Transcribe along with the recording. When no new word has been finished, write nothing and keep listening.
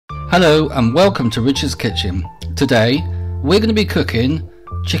Hello and welcome to Richard's Kitchen. Today we're going to be cooking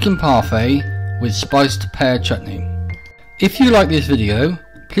chicken parfait with spiced pear chutney. If you like this video,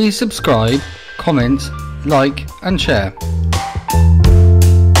 please subscribe, comment, like and share.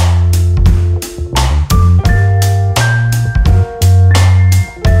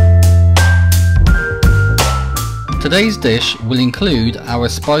 Today's dish will include our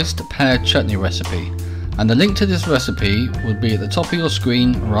spiced pear chutney recipe, and the link to this recipe will be at the top of your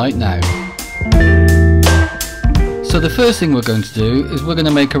screen right now. So the first thing we're going to do is we're going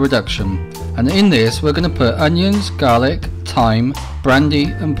to make a reduction, and in this we're going to put onions, garlic, thyme, brandy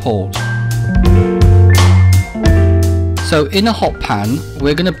and port. So in a hot pan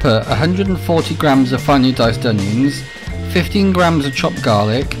we're going to put 140 grams of finely diced onions, 15 grams of chopped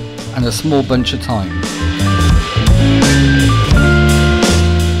garlic and a small bunch of thyme.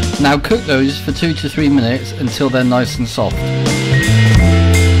 Now cook those for 2 to 3 minutes until they're nice and soft.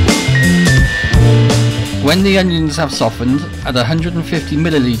 When the onions have softened, add 150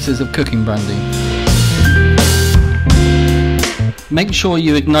 milliliters of cooking brandy. Make sure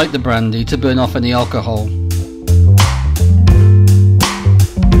you ignite the brandy to burn off any alcohol.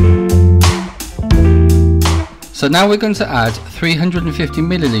 So now we're going to add 350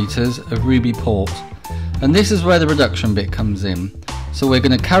 milliliters of ruby port, and this is where the reduction bit comes in. So we're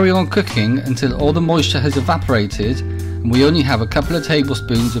going to carry on cooking until all the moisture has evaporated and we only have a couple of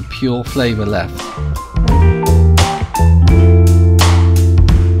tablespoons of pure flavour left.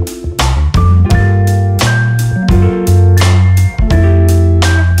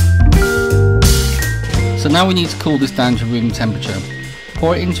 So now we need to cool this down to room temperature.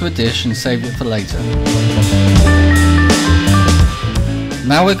 Pour it into a dish and save it for later.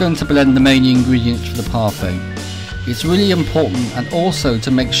 Now we're going to blend the main ingredients for the parfait. It's really important, and also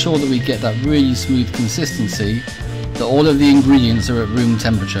to make sure that we get that really smooth consistency, that all of the ingredients are at room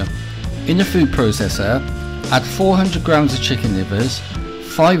temperature. In a food processor, add 400 grams of chicken livers,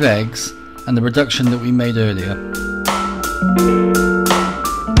 5 eggs and the reduction that we made earlier.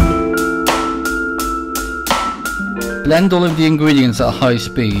 Blend all of the ingredients at a high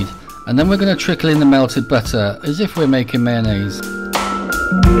speed, and then we're going to trickle in the melted butter as if we're making mayonnaise.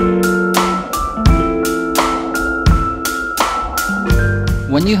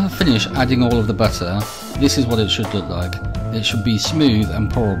 When you have finished adding all of the butter, this is what it should look like. It should be smooth and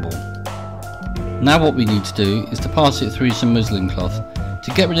pourable. Now what we need to do is to pass it through some muslin cloth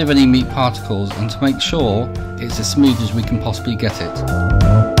to get rid of any meat particles and to make sure it's as smooth as we can possibly get it.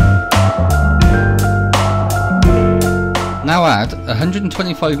 Now add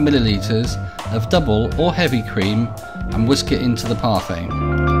 125 milliliters of double or heavy cream and whisk it into the parfait.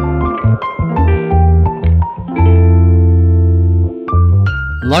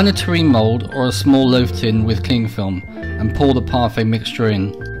 Line a terrine mould or a small loaf tin with cling film and pour the parfait mixture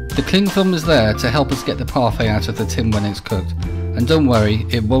in. The cling film is there to help us get the parfait out of the tin when it's cooked, and don't worry,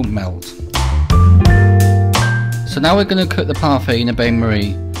 it won't melt. So now we're going to cook the parfait in a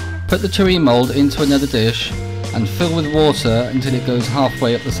bain-marie. Put the terrine mould into another dish and fill with water until it goes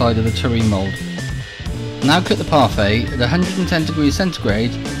halfway up the side of the terrine mould. Now cook the parfait at 110 degrees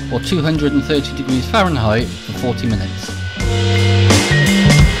centigrade or 230 degrees Fahrenheit for 40 minutes.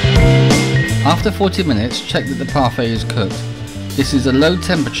 After 40 minutes, check that the parfait is cooked. This is a low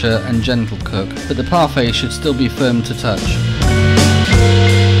temperature and gentle cook, but the parfait should still be firm to touch.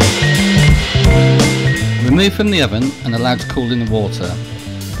 Remove from the oven and allow to cool in the water.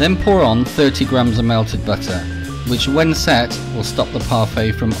 Then pour on 30 grams of melted butter, which when set will stop the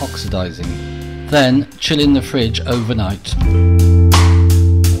parfait from oxidizing. Then chill in the fridge overnight.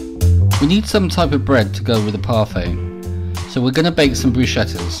 We need some type of bread to go with the parfait, so we're going to bake some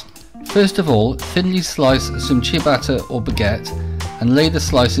bruschettas. First of all, thinly slice some ciabatta or baguette and lay the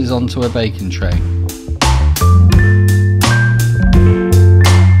slices onto a baking tray.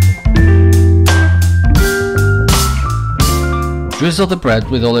 Drizzle the bread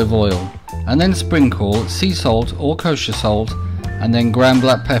with olive oil and then sprinkle sea salt or kosher salt and then ground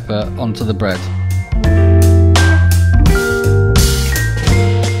black pepper onto the bread.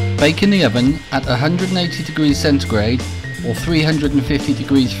 Bake in the oven at 180 degrees centigrade or 350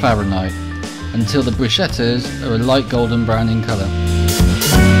 degrees Fahrenheit until the bruschettas are a light golden brown in colour.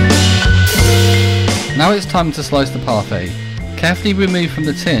 Now it's time to slice the parfait. Carefully remove from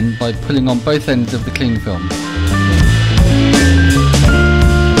the tin by pulling on both ends of the cling film.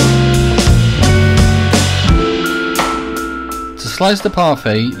 To slice the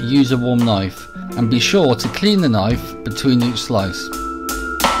parfait, use a warm knife and be sure to clean the knife between each slice.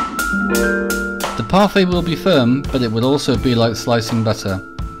 The parfait will be firm, but it will also be like slicing butter.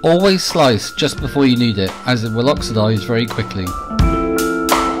 Always slice just before you need it, as it will oxidize very quickly.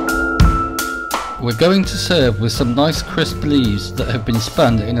 We're going to serve with some nice crisp leaves that have been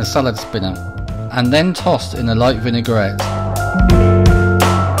spun in a salad spinner and then tossed in a light vinaigrette.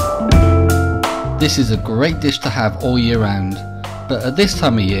 This is a great dish to have all year round, but at this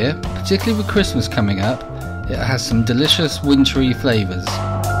time of year, particularly with Christmas coming up, it has some delicious wintry flavours.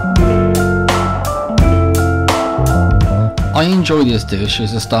 I enjoy this dish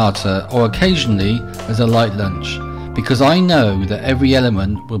as a starter or occasionally as a light lunch, because I know that every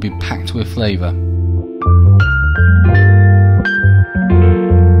element will be packed with flavour.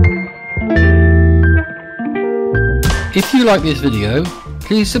 If you like this video,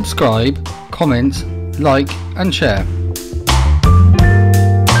 please subscribe, comment, like and share.